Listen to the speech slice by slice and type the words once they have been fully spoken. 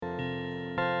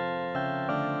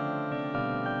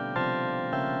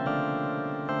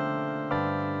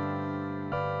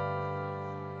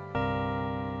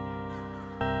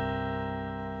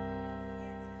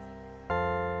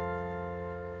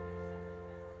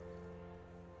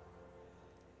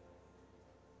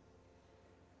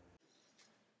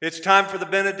It's time for the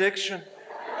benediction.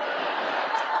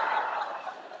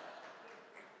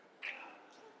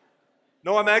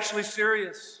 No, I'm actually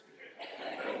serious.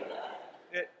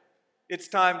 It's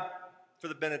time for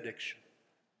the benediction.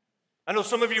 I know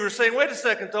some of you are saying, wait a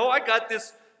second though, I got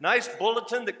this nice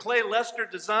bulletin that Clay Lester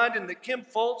designed and that Kim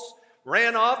Foltz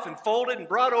ran off and folded and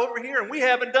brought over here, and we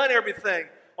haven't done everything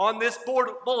on this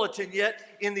bulletin yet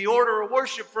in the order of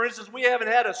worship. For instance, we haven't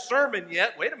had a sermon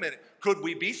yet. Wait a minute, could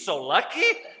we be so lucky?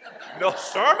 No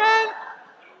sermon?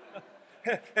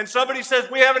 And somebody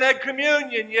says we haven't had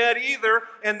communion yet either,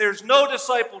 and there's no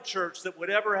disciple church that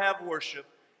would ever have worship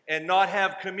and not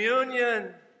have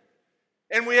communion.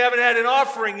 And we haven't had an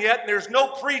offering yet, and there's no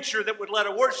preacher that would let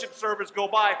a worship service go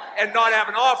by and not have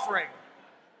an offering.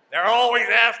 They're always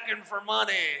asking for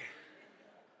money.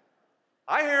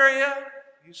 I hear you.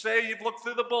 You say you've looked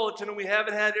through the bulletin and we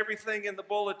haven't had everything in the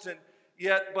bulletin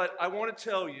yet, but I want to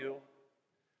tell you,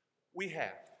 we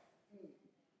have.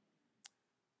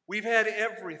 We've had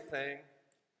everything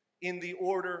in the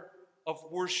order of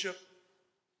worship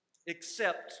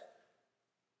except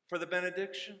for the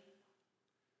benediction.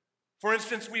 For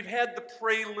instance, we've had the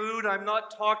prelude. I'm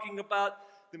not talking about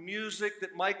the music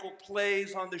that Michael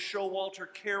plays on the Showalter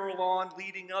Carillon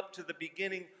leading up to the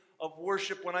beginning of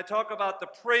worship. When I talk about the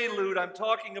prelude, I'm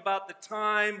talking about the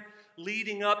time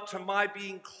leading up to my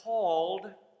being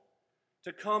called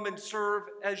to come and serve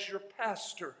as your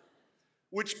pastor,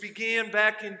 which began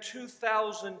back in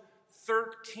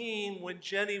 2013 when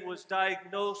Jenny was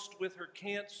diagnosed with her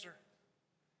cancer.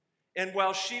 And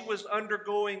while she was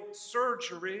undergoing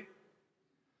surgery,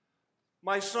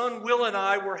 my son Will and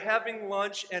I were having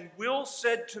lunch, and Will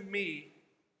said to me,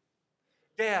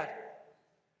 "Dad,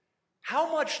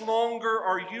 how much longer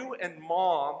are you and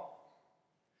Mom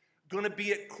going to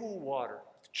be at Coolwater,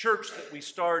 the church that we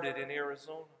started in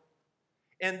Arizona?"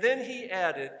 And then he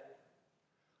added,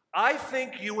 "I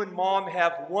think you and Mom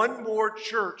have one more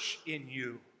church in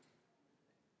you,"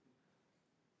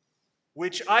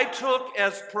 which I took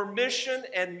as permission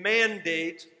and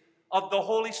mandate of the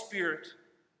Holy Spirit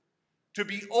to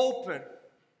be open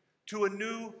to a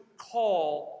new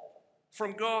call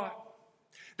from God.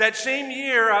 That same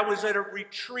year, I was at a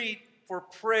retreat for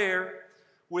prayer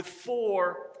with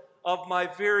 4 of my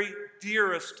very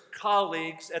dearest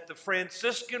colleagues at the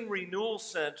Franciscan Renewal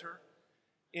Center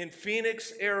in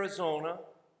Phoenix, Arizona.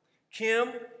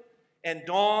 Kim and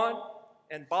Dawn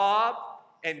and Bob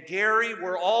and Gary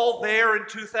were all there in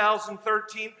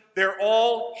 2013. They're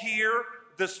all here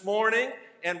this morning.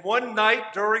 And one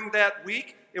night during that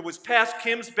week, it was past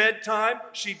Kim's bedtime.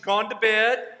 She'd gone to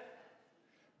bed.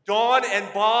 Dawn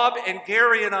and Bob and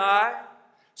Gary and I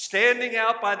standing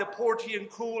out by the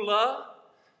Portiuncula,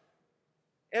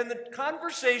 and the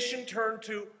conversation turned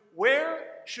to,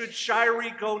 where should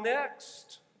Shirey go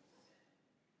next?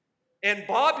 And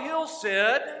Bob Hill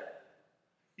said,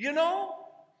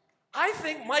 I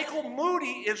think Michael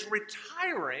Moody is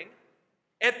retiring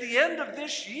at the end of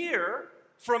this year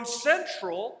from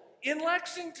Central in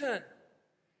Lexington.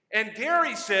 And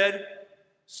Gary said,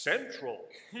 Central?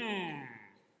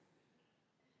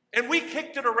 And we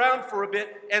kicked it around for a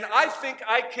bit, and I think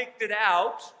I kicked it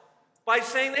out by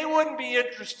saying they wouldn't be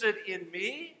interested in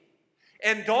me.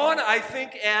 And Dawn, I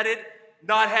think, added,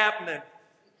 not happening.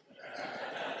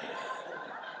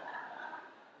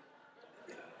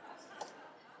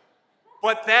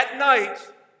 But that night,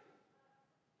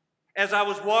 as I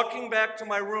was walking back to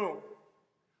my room,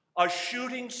 a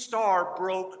shooting star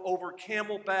broke over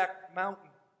Camelback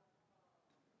Mountain.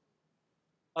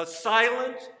 A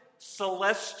silent,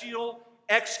 celestial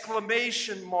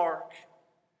exclamation mark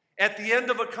at the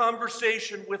end of a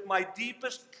conversation with my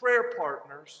deepest prayer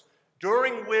partners,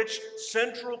 during which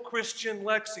Central Christian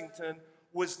Lexington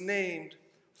was named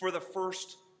for the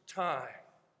first time.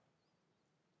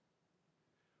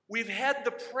 We've had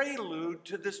the prelude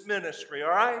to this ministry,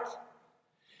 all right?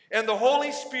 And the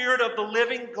Holy Spirit of the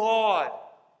living God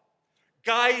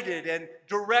guided and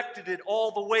directed it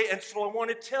all the way. And so I want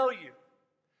to tell you,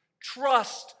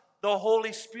 trust the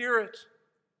Holy Spirit.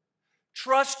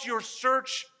 Trust your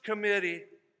search committee.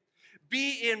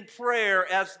 Be in prayer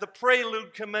as the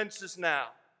prelude commences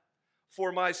now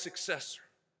for my successor.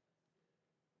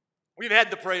 We've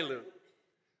had the prelude.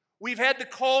 We've had the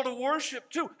call to worship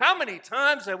too. How many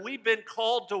times have we been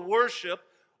called to worship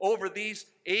over these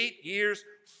 8 years?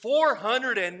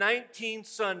 419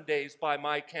 Sundays by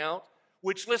my count,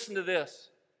 which, listen to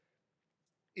this,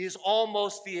 is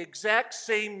almost the exact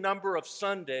same number of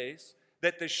Sundays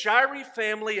that the Shirey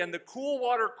family and the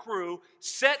Coolwater crew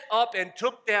set up and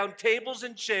took down tables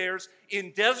and chairs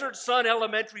in Desert Sun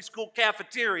Elementary School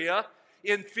cafeteria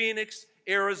in Phoenix,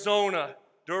 Arizona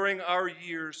during our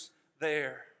years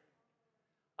there.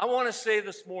 I want to say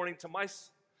this morning to my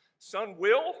son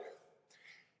Will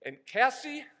and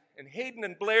Cassie and Hayden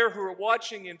and Blair who are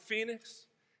watching in Phoenix,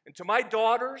 and to my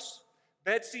daughters,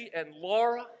 Betsy and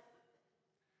Laura,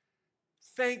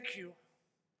 thank you.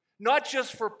 Not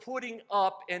just for putting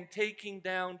up and taking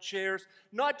down chairs,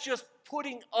 not just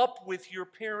putting up with your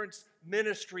parents'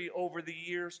 ministry over the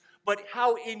years, but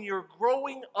how in your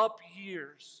growing up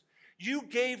years, you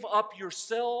gave up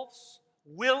yourselves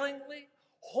willingly,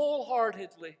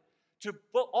 wholeheartedly to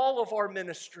all of our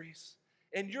ministries.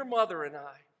 And your mother and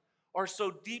I are so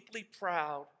deeply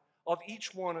proud of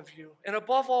each one of you. And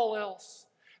above all else,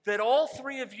 that all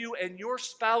three of you and your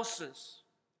spouses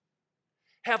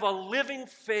have a living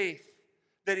faith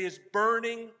that is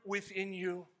burning within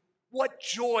you. What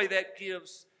joy that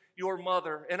gives your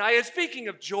mother. And speaking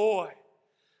of joy,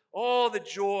 all the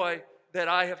joy that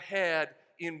I have had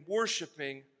in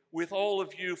worshiping with all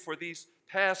of you for these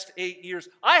past 8 years.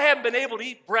 I haven't been able to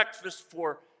eat breakfast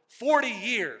for 40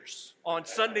 years on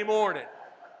Sunday morning.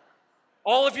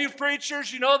 All of you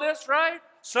preachers, you know this, right?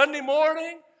 Sunday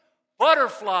morning,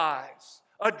 butterflies,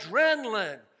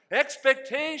 adrenaline,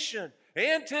 expectation,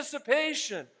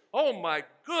 anticipation. Oh my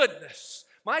goodness.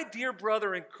 My dear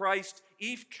brother in Christ,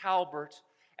 Eve Calbert,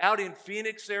 out in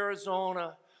Phoenix,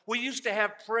 Arizona, we used to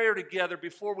have prayer together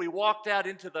before we walked out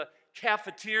into the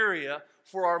cafeteria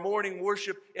for our morning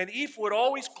worship, and Eve would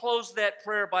always close that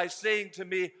prayer by saying to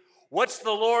me, "What's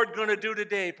the Lord going to do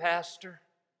today, Pastor?"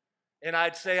 And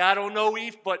I'd say, "I don't know,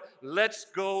 Eve, but let's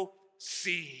go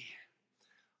see."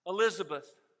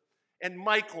 Elizabeth and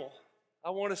Michael, I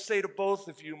want to say to both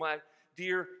of you, my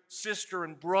dear sister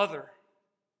and brother,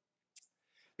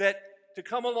 that to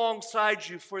come alongside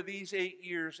you for these 8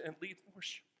 years and lead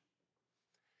worship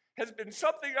has been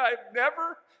something I've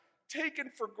never taken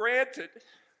for granted.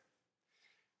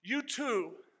 You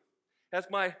too, as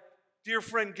my dear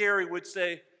friend Gary would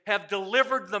say, have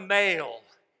delivered the mail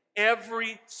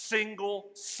every single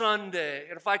Sunday.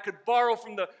 And if I could borrow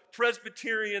from the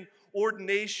Presbyterian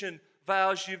ordination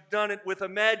vows, you've done it with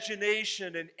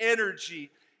imagination and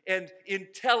energy and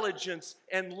intelligence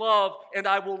and love. And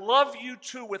I will love you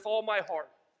too with all my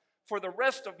heart for the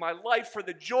rest of my life, for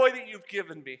the joy that you've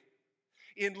given me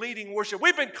in leading worship.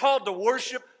 We've been called to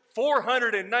worship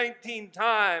 419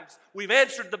 times. We've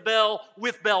answered the bell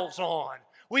with bells on.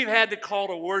 We've had to call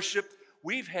to worship.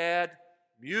 We've had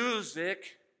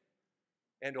music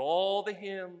and all the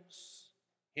hymns,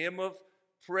 hymn of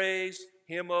praise,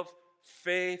 hymn of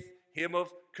faith, hymn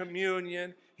of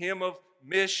communion, hymn of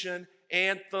mission,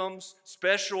 anthems,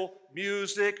 special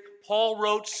music. Paul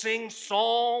wrote sing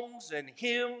psalms and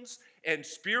hymns and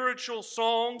spiritual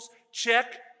songs.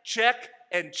 Check, check,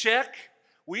 and check.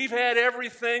 We've had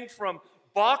everything from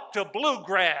Bach to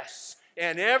bluegrass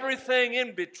and everything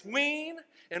in between.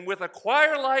 And with a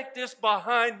choir like this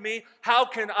behind me, how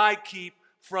can I keep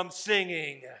from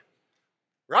singing?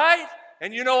 Right?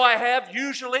 And you know I have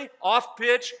usually off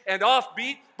pitch and off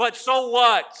beat, but so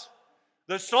what?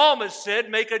 The psalmist said,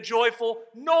 "Make a joyful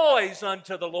noise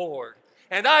unto the Lord."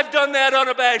 And I've done that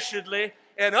unabashedly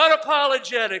and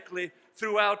unapologetically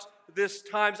throughout this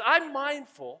time. I'm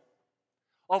mindful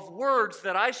of words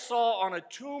that I saw on a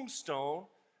tombstone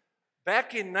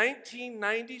back in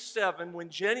 1997 when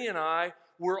Jenny and I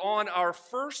were on our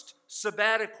first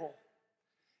sabbatical.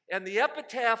 And the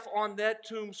epitaph on that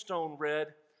tombstone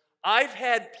read, "I've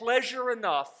had pleasure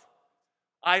enough.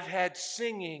 I've had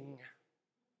singing."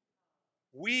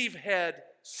 We've had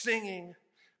singing.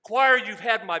 Choir, you've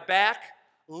had my back,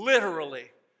 literally,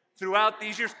 throughout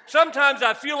these years. Sometimes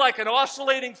I feel like an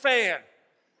oscillating fan,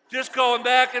 just going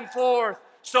back and forth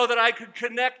so that I could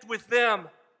connect with them.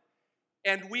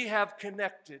 And we have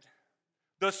connected.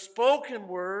 The spoken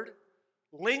word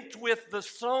linked with the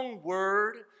sung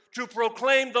word to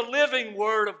proclaim the living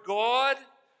word of God.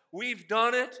 We've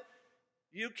done it.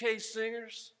 UK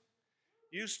singers,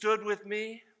 you stood with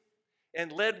me and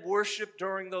led worship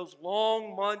during those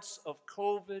long months of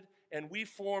COVID, and we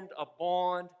formed a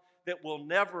bond that will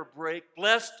never break.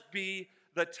 Blessed be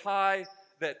the tie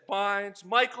that binds.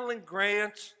 Michael and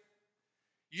Grant,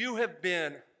 you have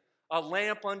been a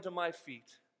lamp unto my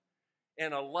feet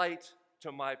and a light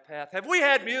to my path. Have we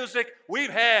had music?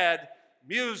 We've had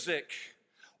music.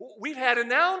 We've had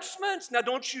announcements. Now,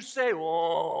 don't you say,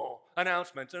 "Oh,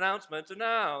 announcements, announcements,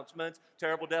 announcements,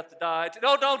 terrible death to die."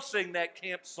 No, don't sing that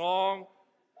camp song.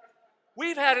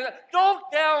 We've had,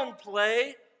 don't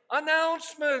downplay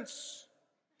announcements.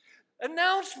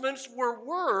 Announcements were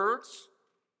words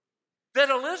that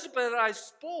Elizabeth and I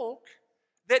spoke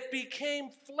that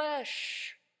became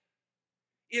flesh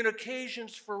in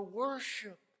occasions for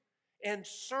worship and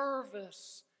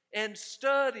service and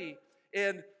study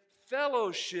and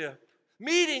fellowship.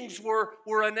 Meetings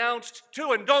were announced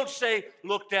too. And don't say,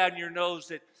 look down your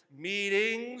nose at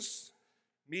meetings.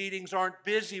 Meetings aren't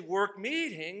busy work.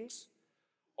 Meetings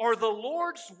are the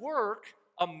Lord's work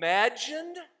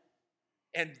imagined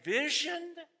and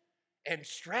visioned and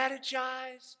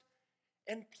strategized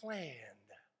and planned.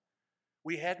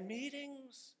 We had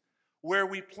meetings where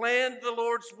we planned the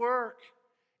Lord's work,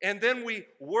 and then we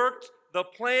worked the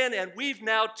plan, and we've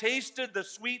now tasted the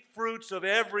sweet fruits of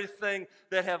everything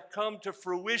that have come to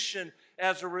fruition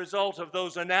as a result of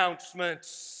those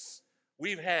announcements.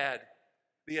 We've had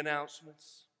the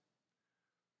announcements.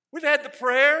 We've had the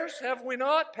prayers, have we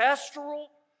not?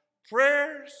 Pastoral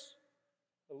prayers,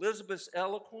 Elizabeth's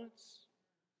eloquence,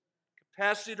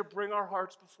 capacity to bring our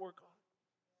hearts before God.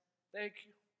 Thank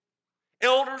you.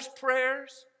 Elders'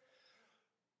 prayers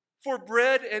for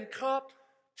bread and cup,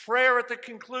 prayer at the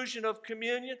conclusion of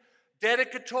communion,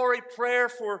 dedicatory prayer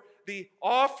for the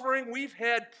offering. We've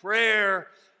had prayer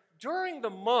during the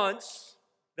months,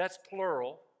 that's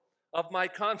plural, of my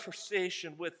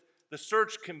conversation with the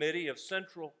search committee of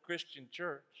Central Christian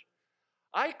Church.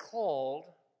 I called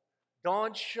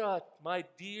Don Shutt, my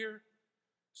dear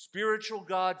spiritual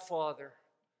godfather,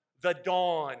 the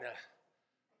Don.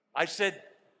 I said,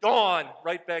 Don,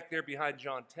 right back there behind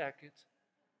John Tackett.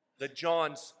 The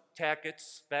John's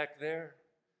Tacketts back there.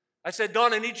 I said,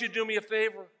 Don, I need you to do me a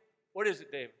favor. What is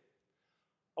it, David?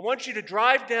 I want you to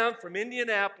drive down from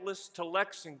Indianapolis to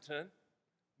Lexington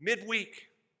midweek.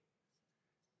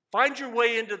 Find your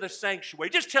way into the sanctuary.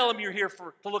 Just tell them you're here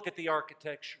to look at the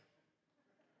architecture.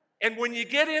 And when you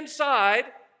get inside,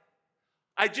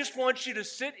 I just want you to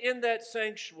sit in that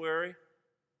sanctuary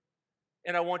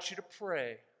and I want you to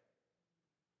pray.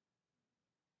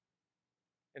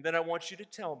 And then I want you to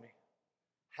tell me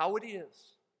how it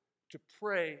is to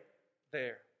pray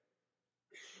there.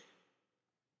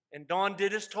 And Don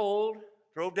did as told,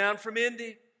 drove down from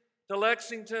Indy to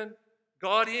Lexington,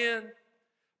 got in,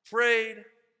 prayed,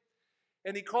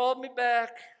 and he called me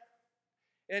back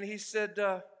and he said,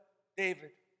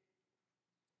 David,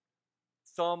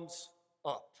 thumbs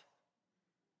up.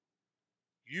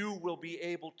 You will be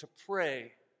able to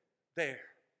pray there.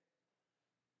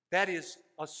 That is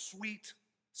a sweet,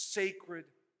 sacred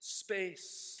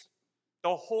space.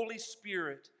 The Holy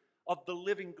Spirit of the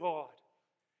living God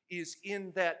is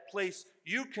in that place.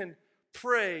 You can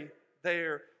pray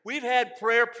there. We've had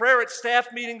prayer at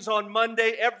staff meetings on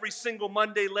Monday, every single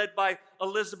Monday led by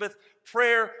Elizabeth.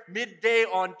 Prayer midday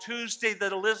on Tuesday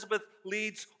that Elizabeth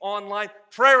leads online.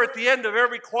 Prayer at the end of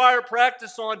every choir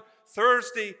practice on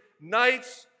Thursday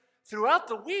nights. Throughout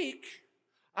the week,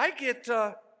 I get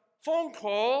phone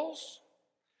calls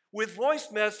with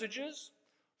voice messages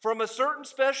from a certain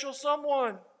special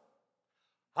someone.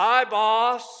 Hi,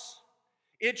 boss.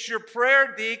 It's your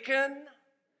prayer deacon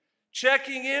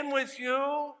checking in with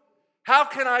you. How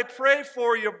can I pray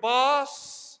for you,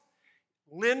 boss?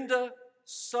 Linda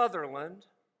Sutherland,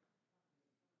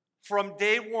 from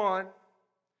day 1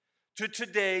 to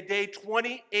today, day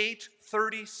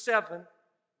 2837,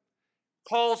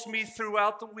 calls me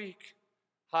throughout the week.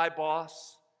 Hi,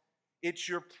 boss. It's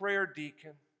your prayer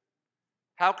deacon.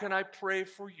 How can I pray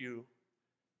for you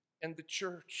and the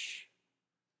church?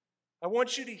 I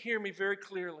want you to hear me very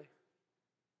clearly.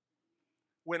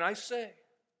 When I say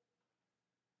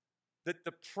that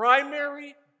the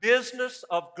primary business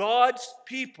of God's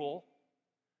people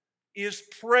is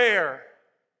prayer,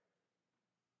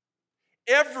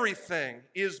 everything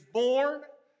is born,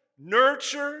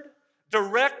 nurtured,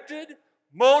 directed,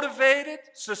 motivated,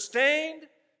 sustained,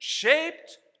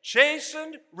 shaped,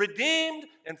 chastened, redeemed,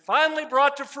 and finally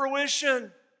brought to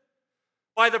fruition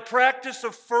by the practice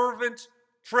of fervent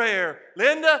prayer.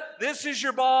 Linda, this is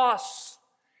your boss.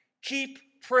 Keep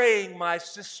praying, my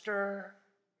sister.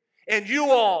 And you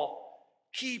all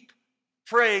keep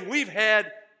praying. We've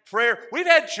had prayer. We've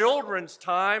had children's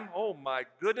time. Oh my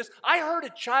goodness. I heard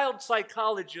a child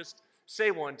psychologist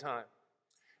say one time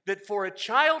that for a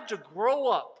child to grow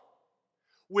up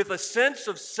with a sense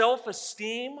of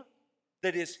self-esteem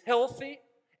that is healthy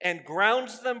and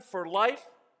grounds them for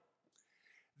life,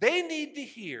 they need to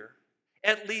hear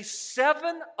at least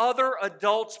 7 other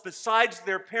adults besides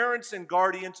their parents and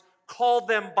guardians call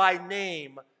them by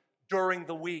name during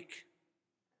the week.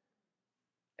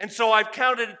 And so I've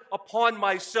counted upon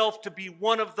myself to be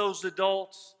one of those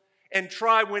adults and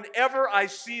try whenever I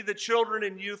see the children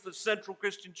and youth of Central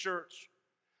Christian Church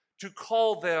to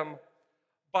call them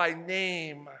by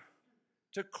name,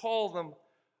 to call them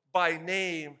by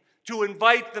name, to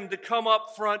invite them to come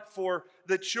up front for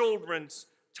the children's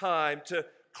time, to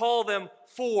call them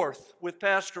forth with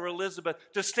Pastor Elizabeth,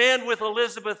 to stand with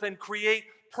Elizabeth and create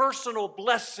personal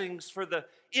blessings for the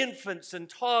infants and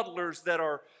toddlers that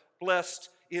are blessed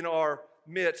in our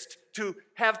midst, to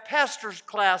have pastors'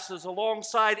 classes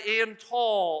alongside Ann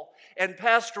Tall and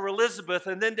Pastor Elizabeth,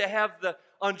 and then to have the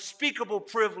unspeakable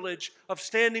privilege of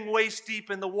standing waist deep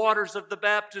in the waters of the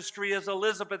baptistry as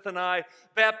Elizabeth and I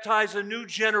baptize a new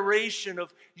generation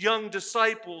of young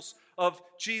disciples of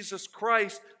Jesus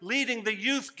Christ, leading the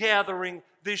youth gathering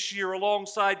this year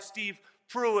alongside Steve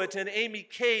Pruitt and Amy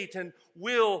Kate and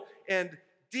Will and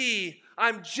Dee.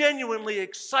 I'm genuinely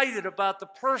excited about the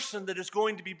person that is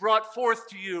going to be brought forth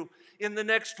to you in the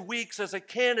next weeks as a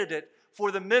candidate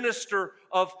for the minister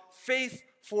of faith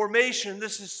formation.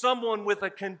 This is someone with a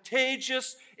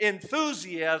contagious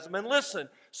enthusiasm. And listen,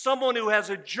 someone who has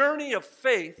a journey of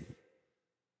faith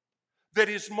that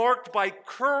is marked by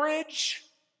courage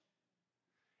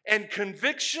and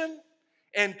conviction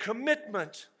and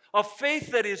commitment, a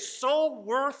faith that is so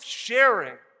worth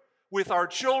sharing with our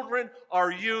children,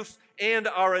 our youth, and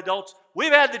our adults.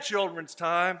 We've had the children's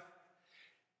time,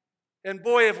 and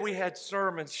boy, have we had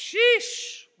sermons.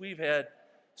 Sheesh, we've had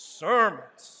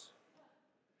sermons.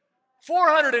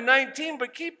 419,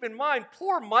 but keep in mind,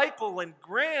 poor Michael and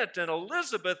Grant and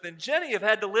Elizabeth and Jenny have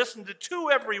had to listen to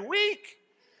 2 every week.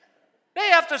 They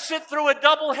have to sit through a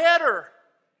double header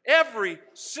every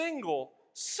single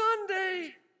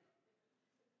Sunday.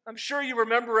 I'm sure you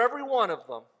remember every one of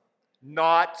them.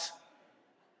 Not.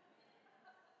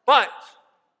 But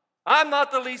I'm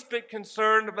not the least bit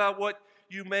concerned about what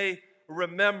you may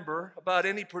remember about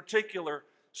any particular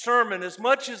sermon, as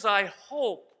much as I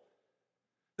hope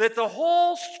that the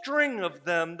whole string of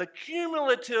them, the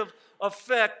cumulative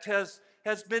effect, has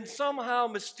been somehow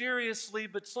mysteriously,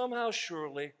 but somehow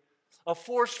surely, a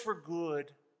force for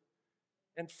good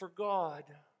and for God.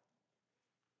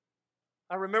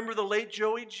 I remember the late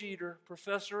Joey Jeter,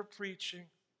 professor of preaching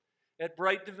at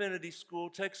Bright Divinity School,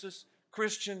 Texas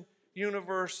Christian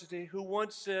University, who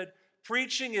once said,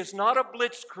 "Preaching is not a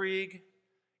blitzkrieg,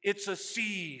 it's a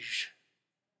siege."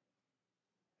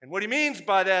 And what he means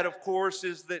by that, of course,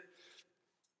 is that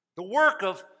the work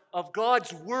of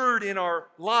God's Word in our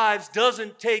lives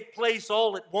doesn't take place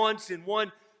all at once in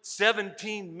one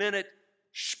 17-minute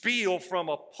spiel from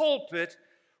a pulpit.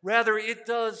 Rather, it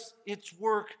does its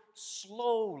work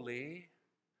slowly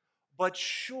but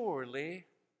surely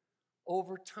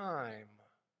over time.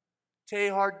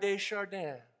 Teilhard de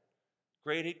Chardin,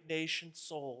 great Ignatian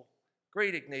soul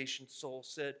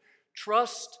said,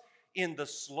 "Trust in the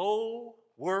slow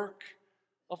work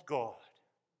of God."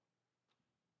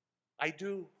 I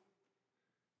do,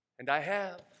 and I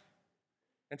have.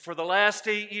 And for the last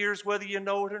 8 years, whether you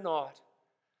know it or not,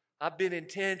 I've been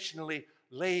intentionally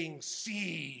laying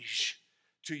siege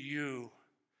to you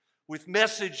with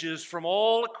messages from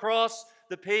all across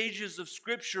the pages of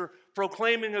Scripture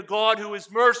proclaiming a God who is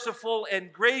merciful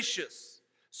and gracious,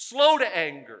 slow to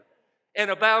anger, and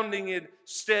abounding in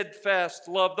steadfast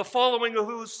love, the following of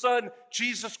whose Son,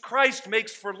 Jesus Christ,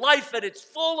 makes for life at its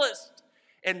fullest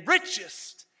and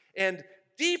richest and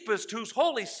deepest, whose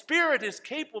Holy Spirit is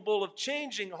capable of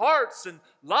changing hearts and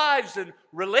lives and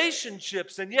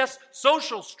relationships and, yes,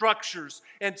 social structures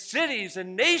and cities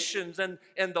and nations and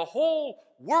the whole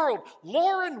world.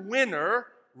 Lauren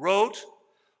Winner wrote,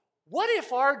 "What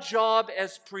if our job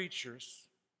as preachers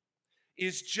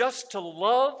is just to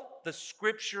love the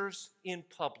Scriptures in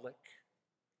public?"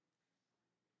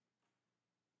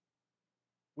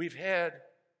 We've had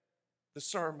the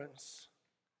sermons,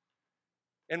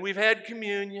 and we've had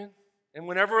communion, and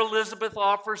whenever Elizabeth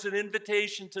offers an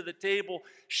invitation to the table,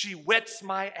 she whets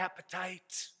my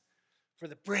appetite for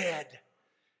the bread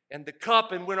and the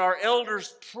cup. And when our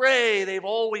elders pray, they've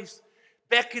always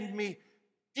beckoned me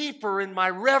deeper in my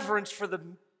reverence for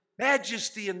the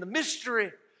majesty and the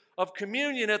mystery of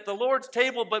communion at the Lord's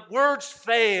table, but words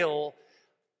fail.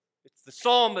 It's the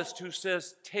psalmist who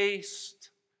says, "Taste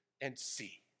and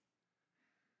see.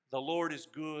 The Lord is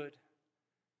good,"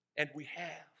 and we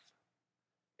have.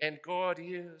 And God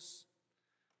is.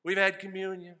 We've had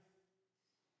communion.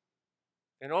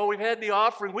 And we've had the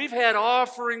offering. We've had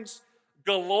offerings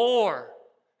galore.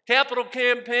 Capital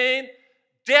campaign,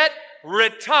 debt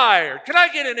retired. Can I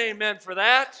get an amen for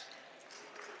that?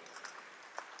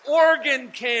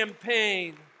 Organ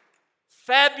campaign,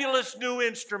 fabulous new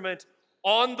instrument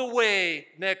on the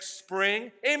way next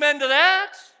spring. Amen to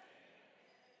that?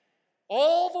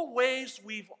 All the ways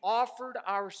we've offered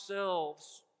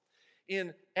ourselves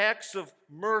in acts of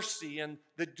mercy and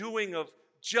the doing of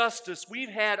justice. We've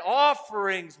had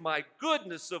offerings, my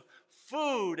goodness, of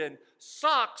food and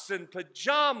socks and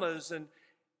pajamas and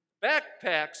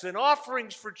backpacks and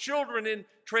offerings for children in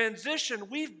transition.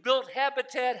 We've built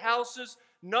habitat houses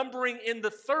numbering in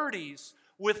the 30s,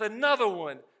 with another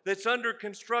one that's under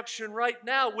construction right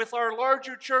now with our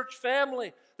larger church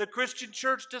family, the Christian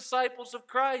Church Disciples of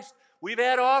Christ. We've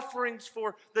had offerings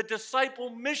for the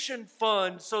Disciple Mission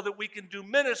Fund so that we can do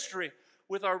ministry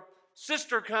with our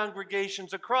sister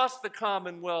congregations across the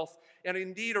Commonwealth and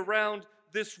indeed around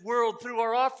this world. Through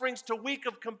our offerings to Week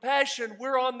of Compassion,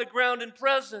 we're on the ground and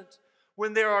present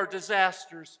when there are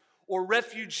disasters or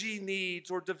refugee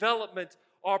needs or development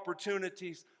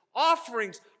opportunities.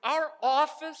 Offerings, our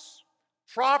office,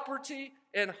 property,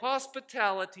 and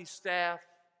hospitality staff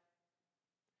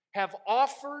have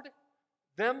offered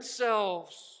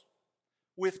themselves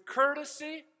with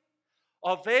courtesy,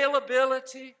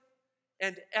 availability,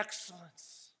 and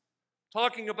excellence.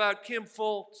 Talking about Kim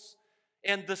Foltz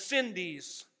and the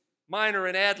Cindys, Minor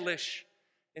and Adlish,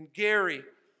 and Gary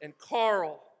and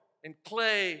Carl and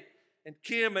Clay and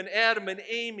Kim and Adam and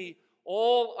Amy,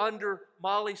 all under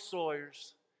Molly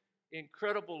Sawyer's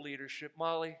incredible leadership.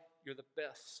 Molly, you're the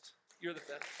best. You're the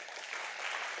best.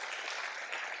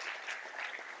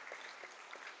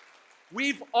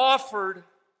 We've offered,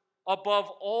 above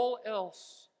all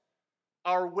else,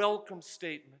 our welcome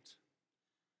statement,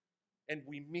 and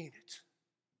we mean it.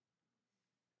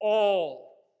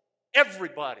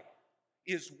 Everybody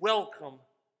is welcome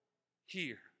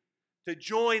here to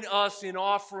join us in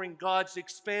offering God's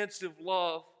expansive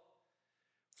love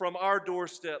from our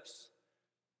doorsteps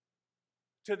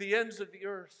to the ends of the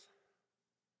earth.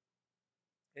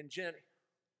 And Jenny,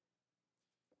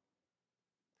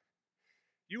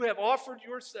 you have offered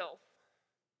yourself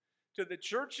to the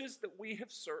churches that we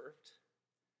have served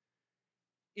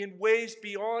in ways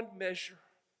beyond measure,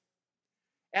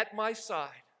 at my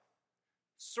side,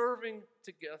 serving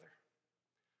together.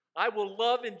 I will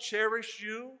love and cherish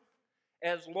you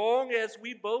as long as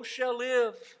we both shall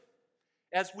live,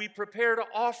 as we prepare to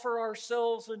offer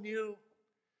ourselves anew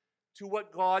to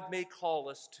what God may call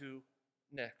us to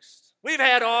next. We've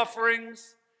had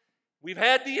offerings, we've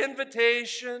had the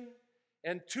invitation,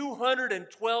 and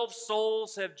 212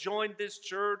 souls have joined this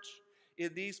church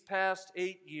in these past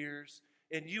 8 years.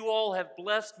 And you all have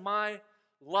blessed my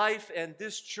life and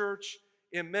this church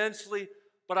immensely.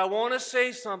 But I want to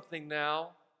say something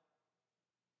now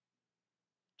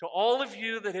to all of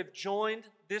you that have joined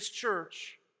this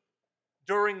church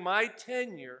during my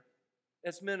tenure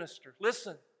as minister.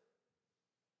 Listen,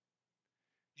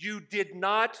 you did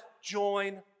not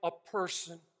join a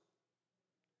person.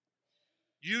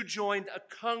 You joined a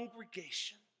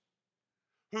congregation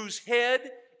whose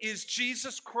head is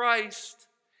Jesus Christ,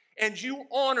 and you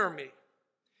honor me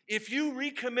if you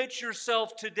recommit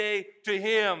yourself today to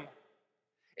Him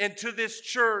and to this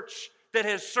church that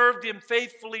has served Him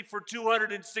faithfully for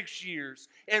 206 years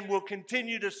and will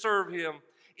continue to serve Him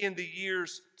in the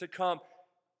years to come.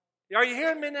 Are you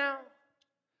hearing me now?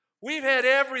 We've had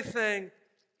everything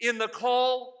in the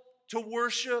call to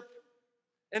worship.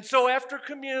 And so after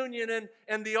communion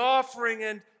and the offering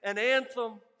and an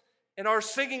anthem and our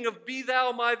singing of Be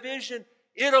Thou My Vision,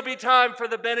 it'll be time for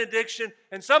the benediction.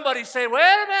 And somebody say, wait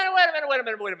a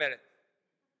minute.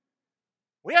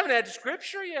 We haven't had the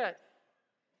scripture yet.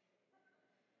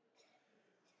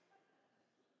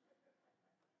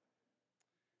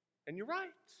 And you're right.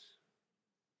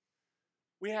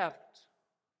 We haven't.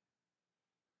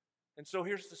 And so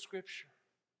here's the scripture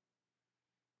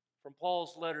from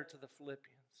Paul's letter to the Philippians.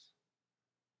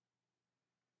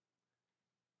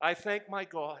 I thank my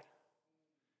God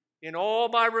in all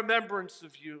my remembrance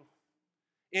of you,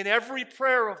 in every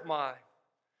prayer of mine,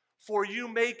 for you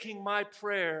making my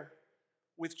prayer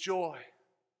with joy.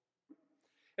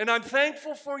 And I'm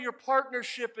thankful for your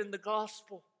partnership in the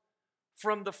gospel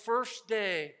from the first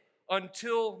day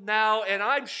until now, and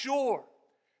I'm sure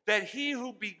that he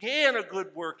who began a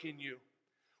good work in you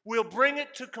will bring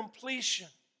it to completion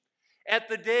at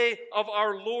the day of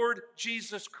our Lord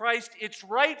Jesus Christ. It's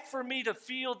right for me to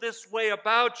feel this way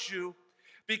about you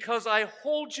because I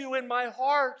hold you in my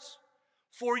heart,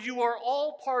 for you are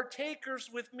all partakers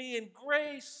with me in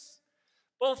grace,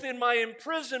 both in my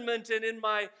imprisonment and in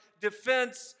my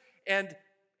defense and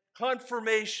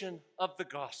confirmation of the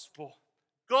gospel.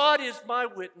 God is my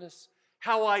witness,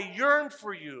 how I yearn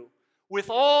for you with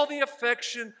all the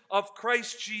affection of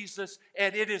Christ Jesus,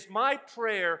 and it is my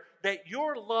prayer that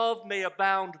your love may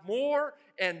abound more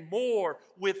and more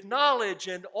with knowledge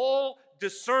and all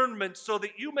discernment, so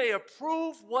that you may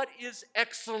approve what is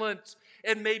excellent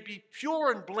and may be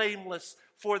pure and blameless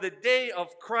for the day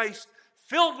of Christ,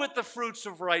 filled with the fruits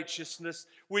of righteousness,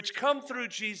 which come through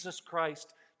Jesus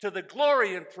Christ, to the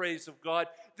glory and praise of God.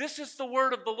 This is the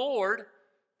word of the Lord.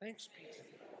 Thanks be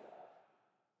to God.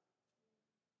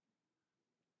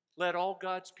 Let all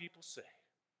God's people say,